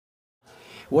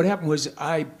What happened was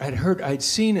I'd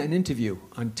seen an interview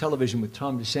on television with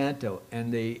Tom DeSanto,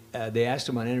 and they asked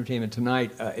him on Entertainment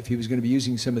Tonight if he was going to be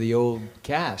using some of the old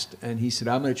cast, and he said,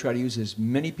 I'm going to try to use as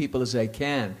many people as I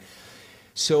can.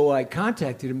 So I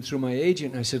contacted him through my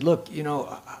agent, and I said, look, you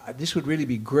know, this would really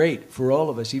be great for all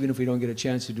of us, even if we don't get a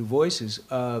chance to do voices.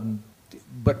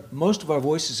 But most of our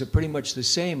voices are pretty much the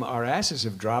same. Our asses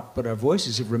have dropped, but our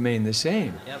voices have remained the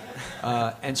same. Yep.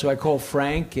 And so I called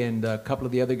Frank and a couple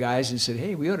of the other guys and said,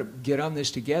 hey, we ought to get on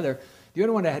this together. The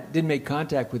only one I didn't make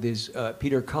contact with is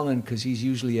Peter Cullen, because he's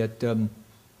usually at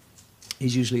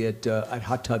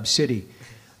Hot Tub City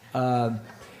and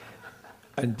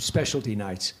specialty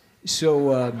nights.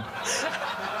 So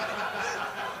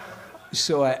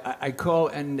I call,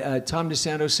 and Tom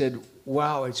DeSanto said,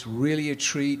 wow, it's really a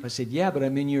treat. I said, yeah, but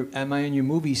am I in your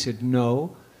movie? He said,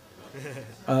 no.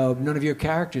 None of your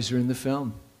characters are in the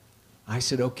film. I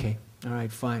said, okay, all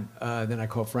right, fine. Then I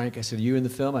called Frank. I said, are you in the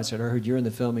film? I said, I heard you're in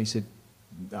the film. He said,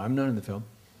 I'm not in the film.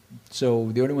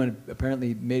 So the only one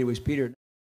apparently made it was Peter.